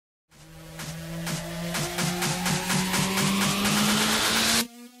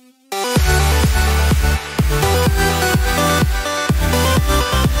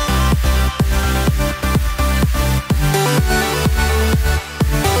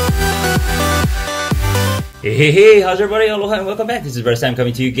Hey, how's everybody? Aloha and welcome back. This is Bruddah Sam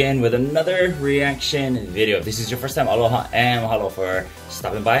coming to you again with another reaction video. If this is your first time, aloha and mahalo for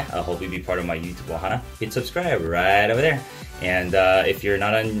stopping by. I hope you'll be part of my YouTube ohana. Hit subscribe right over there. And if you're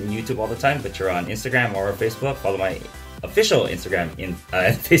not on YouTube all the time, but you're on Instagram or Facebook, follow my official Instagram and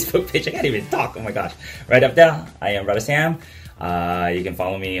Facebook page. I can't even talk. Oh my gosh. Right up there, I am Bruddah Sam. You can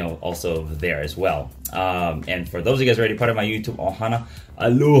follow me also there as well. And for those of you guys already part of my YouTube ohana,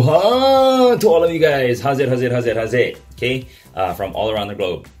 aloha to all of you guys. How's it? Okay, from all around the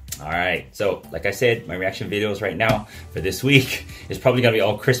globe. All right, so like I said, my reaction videos right now for this week is probably gonna be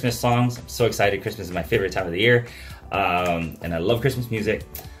all Christmas songs. I'm so excited. Christmas is my favorite time of the year, and I love Christmas music.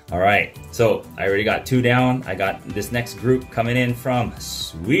 All right, so I already got 2 down. I got this next group coming in from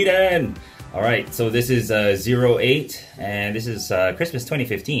Sweden. All right, so this is Zero8, and this is Christmas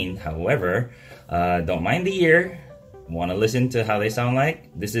 2015. However, don't mind the year. Want to listen to how they sound like?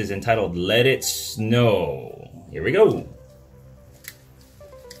 This is entitled Let It Snow. Here we go.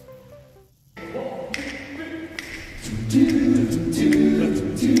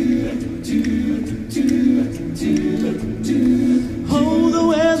 Oh, the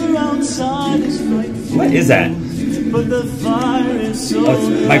weather outside is frightful. What is that? But the fire is so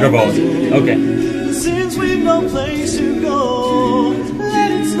microphone. Okay. Since we've no place to go,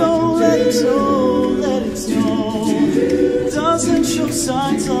 let it snow, let it snow, let it snow. Doesn't show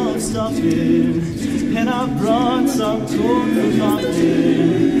signs of stopping, and our brought some cold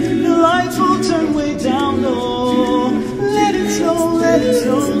forgotten. The lights will turn way down low. Let it snow, let it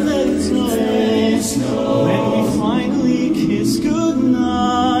snow, let it snow. When we finally kiss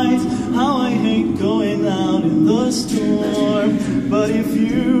goodnight, how I hate going out in the storm. But if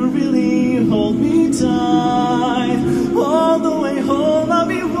you really hold me tight, all the way home I'll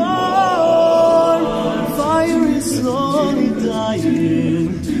be warm. Fire is slowly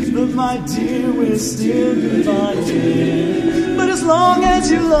dying, but my dear, we're still divided. But as long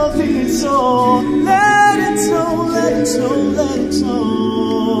as you love me so, let it snow, let it snow, let it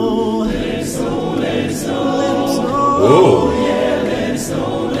snow. Let it snow, let it snow, let it snow. Oh yeah, let it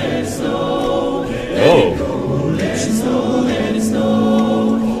snow, let it snow. Let it go, let it snow, let it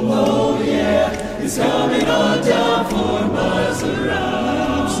snow. Oh yeah, it's coming on down for miles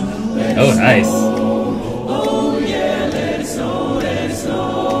around. Oh, nice. Oh yeah, let it snow, let it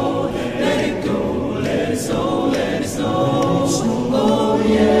snow. Let it go, let it snow, let it snow. Oh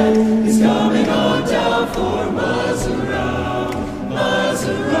yeah, it's coming on down for miles around, miles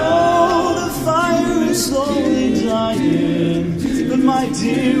around. The fire is slowly dying, but my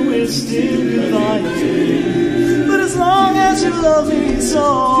dear, we're still divided. But as long as you love me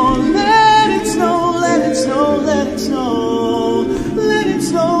so, let it snow, let it snow, let it snow. Let it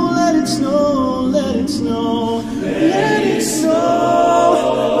snow, let it snow, let it snow. Let it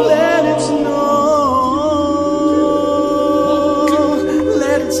snow, let it snow.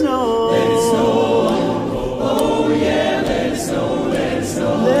 Let it snow. Let it snow. Oh yeah, let it snow, let it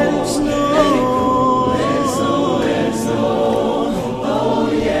snow. Let it snow. Let it snow, let it snow.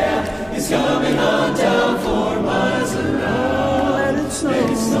 Oh yeah, it's coming on down for miles around. Let it snow. Let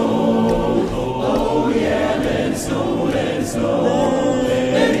it snow. Oh yeah, let it snow, let it snow.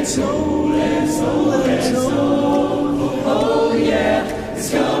 Let it snow, let it snow, let it snow. Oh yeah, it's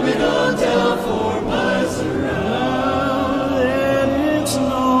coming on down for miles around. Let it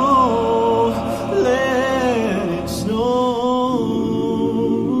snow, let it snow.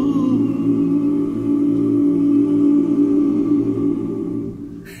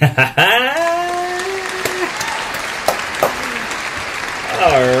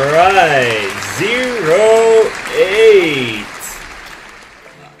 All right, 0-8.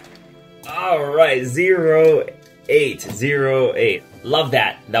 All right, 0-8. Love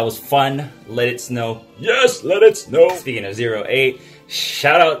that. That was fun. Let it snow. Yes, let it snow. Speaking of 0-8,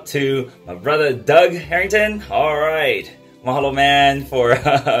 shout out to my brother Doug Harrington. All right. Mahalo, man, for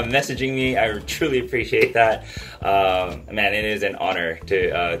messaging me. I truly appreciate that. Man, it is an honor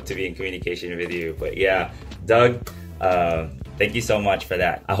to be in communication with you. But yeah, Doug, thank you so much for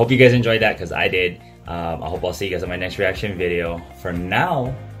that. I hope you guys enjoyed that because I did. I hope I'll see you guys on my next reaction video. For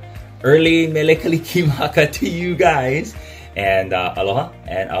now, early mele kalikimaka to you guys. And aloha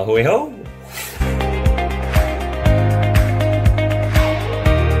and ahui ho.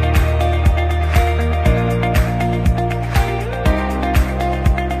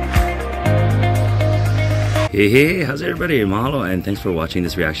 Hey, how's everybody? Mahalo, and thanks for watching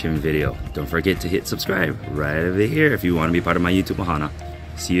this reaction video. Don't forget to hit subscribe right over here if you want to be part of my YouTube ohana.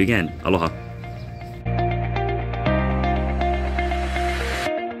 See you again. Aloha.